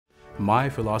My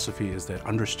philosophy is that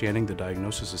understanding the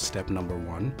diagnosis is step number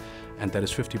one, and that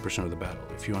is 50% of the battle.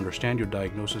 If you understand your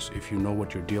diagnosis, if you know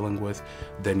what you're dealing with,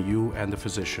 then you and the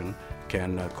physician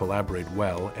can collaborate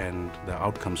well, and the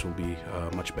outcomes will be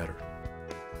much better.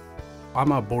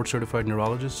 I'm a board-certified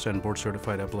neurologist and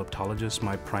board-certified epileptologist.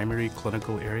 My primary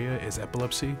clinical area is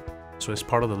epilepsy. So as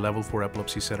part of the Level 4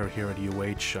 Epilepsy Center here at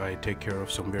UH, I take care of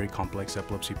some very complex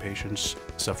epilepsy patients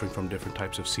suffering from different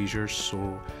types of seizures.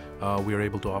 So we are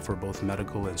able to offer both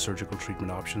medical and surgical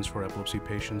treatment options for epilepsy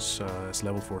patients. As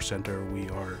Level 4 Center, we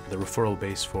are the referral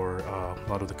base for a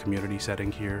lot of the community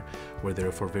setting here, where they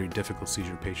refer very difficult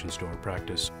seizure patients to our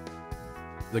practice.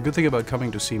 The good thing about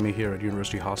coming to see me here at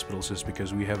University Hospitals is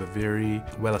because we have a very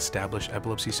well-established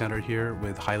epilepsy center here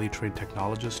with highly trained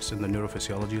technologists in the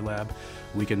neurophysiology lab.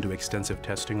 We can do extensive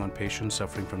testing on patients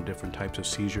suffering from different types of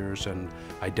seizures and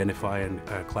identify and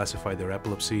classify their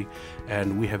epilepsy.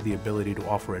 And we have the ability to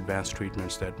offer advanced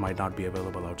treatments that might not be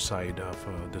available outside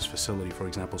of this facility. For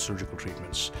example, surgical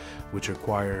treatments, which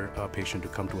require a patient to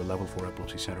come to a Level 4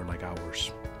 epilepsy center like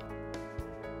ours.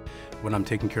 When I'm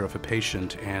taking care of a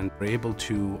patient and we're able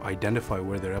to identify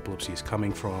where their epilepsy is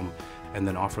coming from and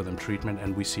then offer them treatment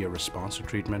and we see a response to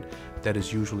treatment, that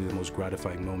is usually the most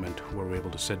gratifying moment where we're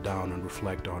able to sit down and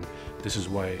reflect on this is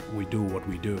why we do what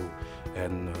we do,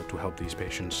 and to help these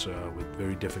patients with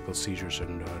very difficult seizures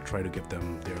and try to give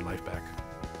them their life back.